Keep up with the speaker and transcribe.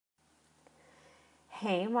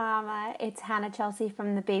Hey Mama, it's Hannah Chelsea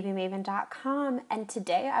from thebabymaven.com, and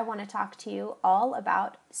today I want to talk to you all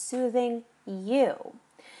about soothing you.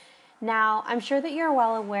 Now, I'm sure that you're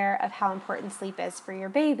well aware of how important sleep is for your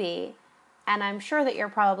baby, and I'm sure that you're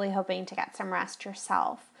probably hoping to get some rest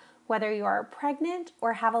yourself. Whether you are pregnant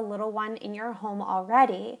or have a little one in your home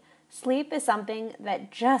already, sleep is something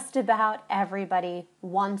that just about everybody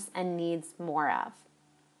wants and needs more of.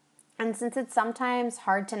 And since it's sometimes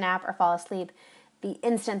hard to nap or fall asleep the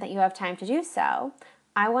instant that you have time to do so,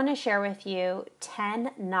 I want to share with you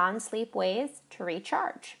 10 non-sleep ways to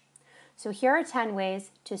recharge. So here are 10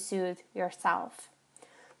 ways to soothe yourself.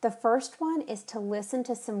 The first one is to listen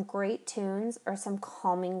to some great tunes or some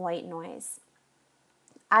calming white noise.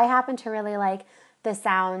 I happen to really like the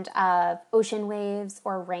sound of ocean waves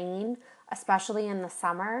or rain, especially in the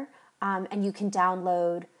summer, and you can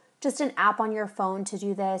download just an app on your phone to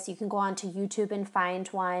do this. You can go onto YouTube and find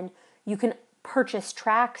one. You can purchase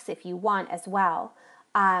tracks if you want as well.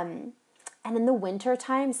 And in the winter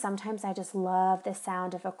time, sometimes I just love the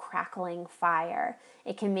sound of a crackling fire.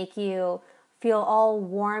 It can make you feel all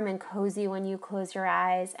warm and cozy when you close your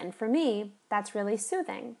eyes. And for me, that's really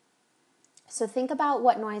soothing. So think about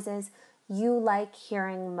what noises you like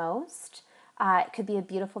hearing most. It could be a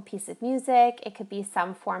beautiful piece of music. It could be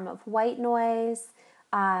some form of white noise.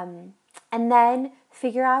 And then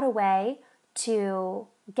figure out a way to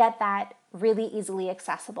get that really easily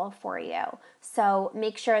accessible for you. So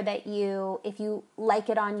make sure that if you like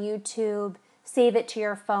it on YouTube, save it to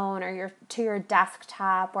your phone or to your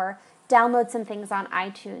desktop, or download some things on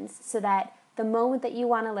iTunes so that the moment that you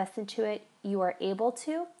want to listen to it, you are able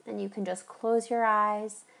to, and you can just close your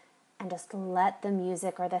eyes and just let the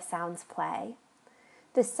music or the sounds play.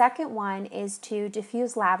 The second one is to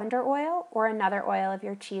diffuse lavender oil or another oil of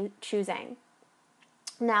your choosing.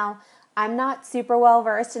 Now, I'm not super well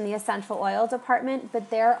versed in the essential oil department, but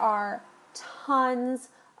there are tons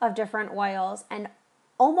of different oils, and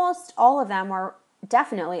almost all of them, or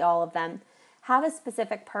definitely all of them, have a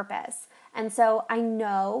specific purpose. And so I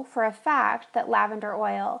know for a fact that lavender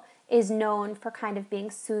oil is known for kind of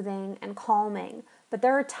being soothing and calming, but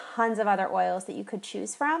there are tons of other oils that you could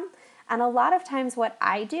choose from. And a lot of times what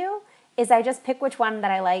I do is I just pick which one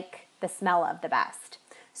that I like the smell of the best.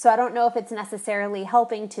 So I don't know if it's necessarily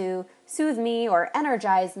helping to soothe me or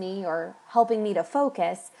energize me or helping me to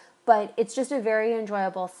focus, but it's just a very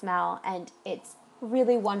enjoyable smell, and it's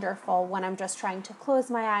really wonderful when I'm just trying to close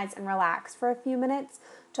my eyes and relax for a few minutes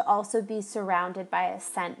to also be surrounded by a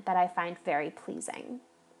scent that I find very pleasing.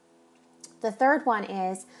 The third one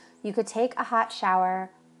is you could take a hot shower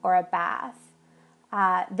or a bath.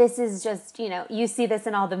 This is just, you see this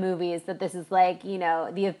in all the movies, that this is like,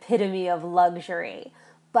 the epitome of luxury.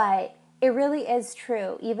 But it really is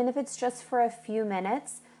true. Even if it's just for a few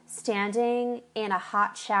minutes, standing in a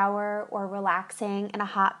hot shower or relaxing in a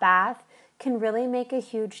hot bath can really make a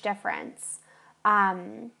huge difference.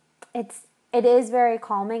 It is very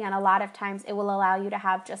calming, and a lot of times it will allow you to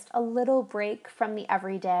have just a little break from the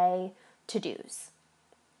everyday to-dos.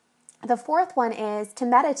 The fourth one is to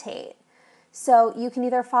meditate. So you can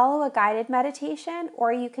either follow a guided meditation,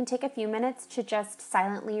 or you can take a few minutes to just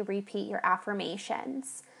silently repeat your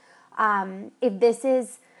affirmations. If this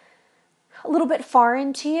is a little bit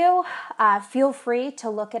foreign to you, feel free to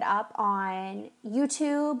look it up on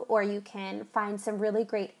YouTube, or you can find some really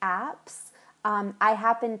great apps. I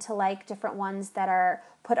happen to like different ones that are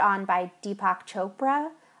put on by Deepak Chopra.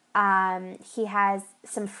 He has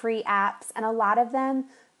some free apps, and a lot of them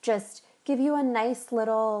just give you a nice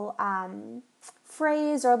little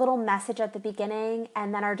phrase or a little message at the beginning,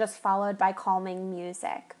 and then are just followed by calming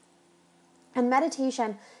music. And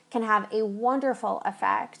meditation can have a wonderful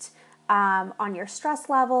effect on your stress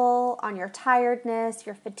level, on your tiredness,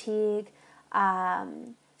 your fatigue.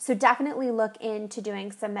 So definitely look into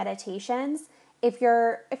doing some meditations. If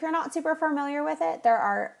you're not super familiar with it, there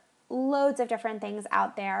are loads of different things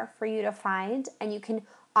out there for you to find, and you can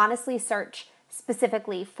honestly search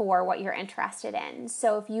specifically for what you're interested in.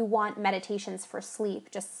 So if you want meditations for sleep,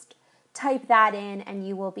 just type that in and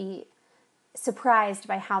you will be surprised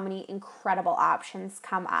by how many incredible options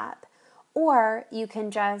come up. Or you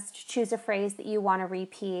can just choose a phrase that you want to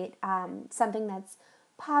repeat, something that's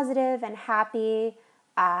positive and happy,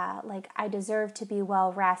 like I deserve to be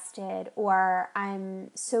well rested, or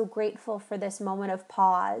I'm so grateful for this moment of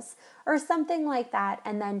pause, or something like that,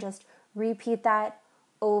 and then just repeat that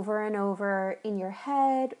over and over in your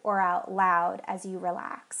head or out loud as you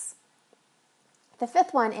relax. The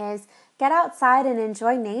fifth one is get outside and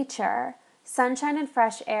enjoy nature. Sunshine and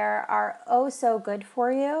fresh air are oh so good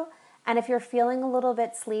for you. And if you're feeling a little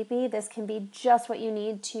bit sleepy, this can be just what you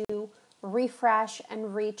need to refresh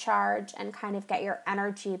and recharge and kind of get your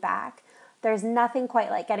energy back. There's nothing quite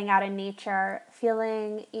like getting out in nature,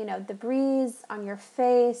 feeling, the breeze on your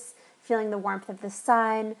face, feeling the warmth of the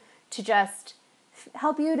sun to just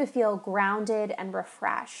help you to feel grounded and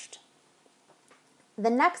refreshed. The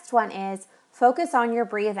next one is focus on your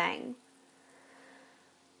breathing.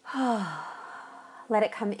 Let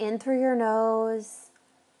it come in through your nose,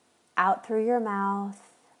 out through your mouth,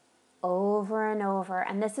 over and over.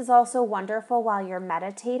 And this is also wonderful while you're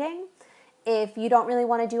meditating. If you don't really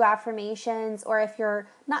want to do affirmations, or if you're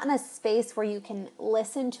not in a space where you can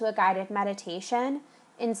listen to a guided meditation,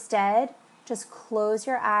 instead, just close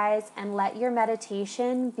your eyes and let your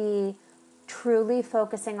meditation be truly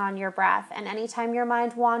focusing on your breath. And anytime your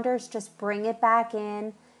mind wanders, just bring it back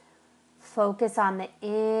in. Focus on the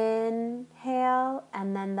inhale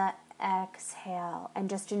and then the exhale, and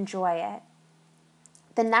just enjoy it.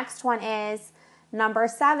 The next one is number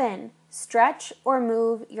 7, stretch or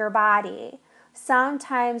move your body.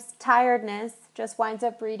 Sometimes tiredness just winds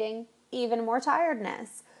up breeding even more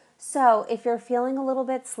tiredness. So if you're feeling a little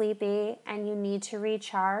bit sleepy and you need to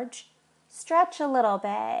recharge, stretch a little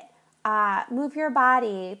bit, move your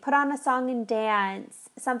body, put on a song and dance,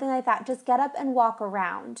 something like that. Just get up and walk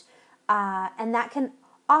around. And that can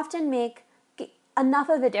often make enough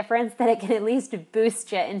of a difference that it can at least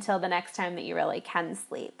boost you until the next time that you really can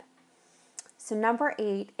sleep. So number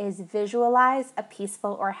 8 is visualize a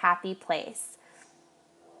peaceful or happy place.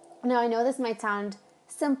 Now, I know this might sound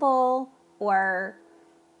simple or,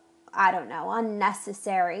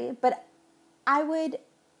 unnecessary, but I would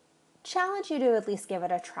challenge you to at least give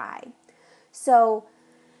it a try. So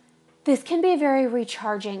this can be very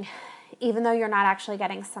recharging, even though you're not actually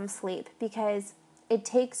getting some sleep, because it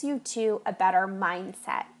takes you to a better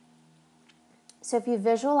mindset. So if you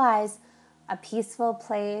visualize a peaceful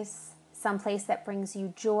place, some place that brings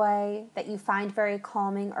you joy, that you find very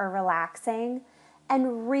calming or relaxing,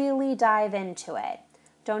 and really dive into it.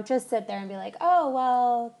 Don't just sit there and be like, oh,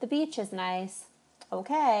 well, the beach is nice.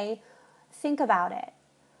 Okay. Think about it.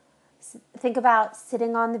 Think about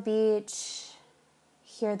sitting on the beach,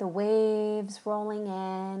 hear the waves rolling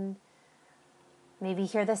in, maybe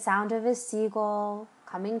hear the sound of a seagull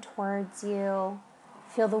coming towards you.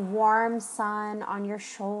 Feel the warm sun on your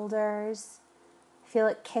shoulders. Feel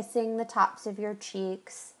it kissing the tops of your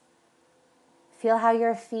cheeks. Feel how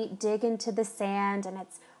your feet dig into the sand, and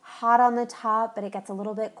it's hot on the top, but it gets a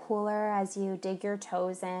little bit cooler as you dig your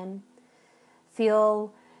toes in.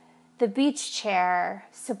 Feel the beach chair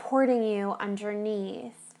supporting you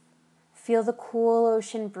underneath. Feel the cool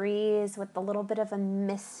ocean breeze with a little bit of a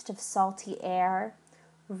mist of salty air.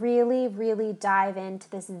 Really, really dive into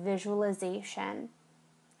this visualization.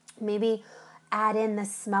 Maybe add in the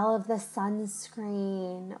smell of the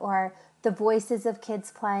sunscreen, or the voices of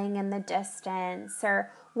kids playing in the distance,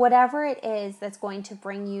 or whatever it is that's going to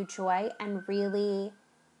bring you joy and really,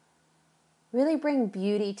 really bring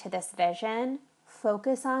beauty to this vision.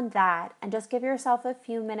 Focus on that and just give yourself a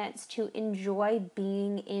few minutes to enjoy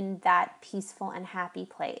being in that peaceful and happy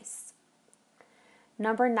place.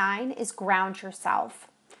 Number 9 is ground yourself.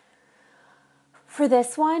 For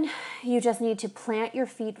this one, you just need to plant your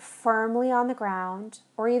feet firmly on the ground,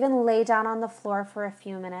 or even lay down on the floor for a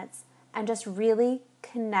few minutes and just really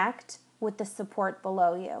connect with the support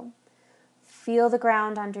below you. Feel the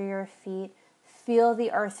ground under your feet, feel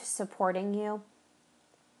the earth supporting you,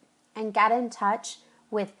 and get in touch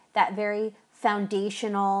with that very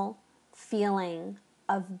foundational feeling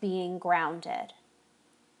of being grounded.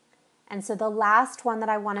 And so the last one that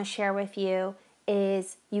I want to share with you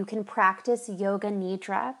is you can practice Yoga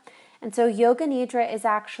Nidra. And so Yoga Nidra is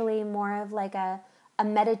actually more of like a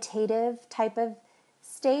meditative type of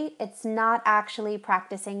state. It's not actually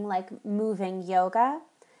practicing like moving yoga,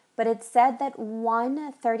 but it's said that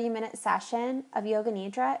one 30-minute session of Yoga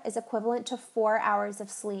Nidra is equivalent to 4 hours of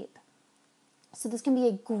sleep. So this can be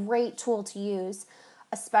a great tool to use,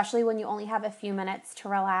 especially when you only have a few minutes to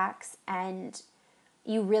relax and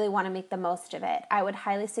you really want to make the most of it. I would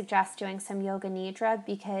highly suggest doing some Yoga Nidra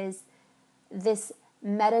because this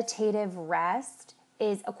meditative rest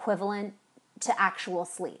is equivalent to actual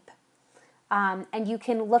sleep. And you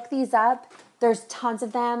can look these up. There's tons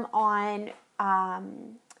of them on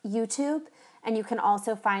YouTube, and you can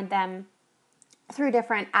also find them through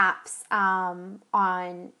different apps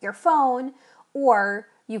on your phone, or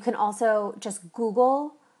you can also just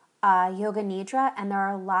Google Yoga Nidra, and there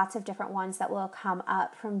are lots of different ones that will come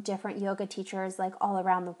up from different yoga teachers like all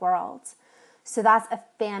around the world. So that's a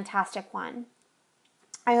fantastic one.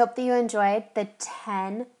 I hope that you enjoyed the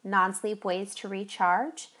 10 non-sleep ways to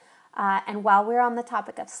recharge. And while we're on the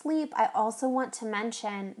topic of sleep, I also want to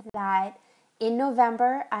mention that in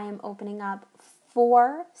November, I am opening up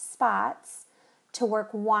 4 spots to work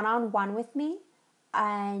one-on-one with me.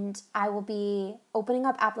 And I will be opening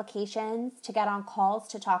up applications to get on calls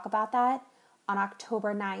to talk about that on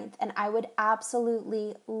October 9th. And I would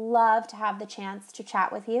absolutely love to have the chance to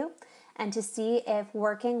chat with you and to see if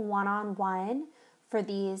working one-on-one for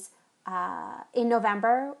these in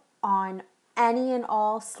November on any and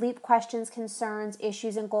all sleep questions, concerns,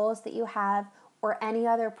 issues, and goals that you have, or any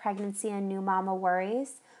other pregnancy and new mama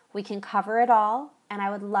worries, we can cover it all, and I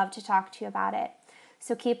would love to talk to you about it.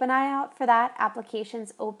 So keep an eye out for that.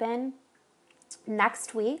 Applications open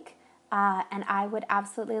next week, and I would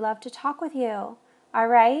absolutely love to talk with you. All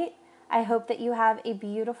right? I hope that you have a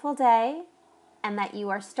beautiful day and that you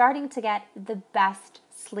are starting to get the best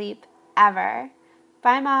sleep ever.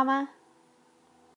 Bye, Mama.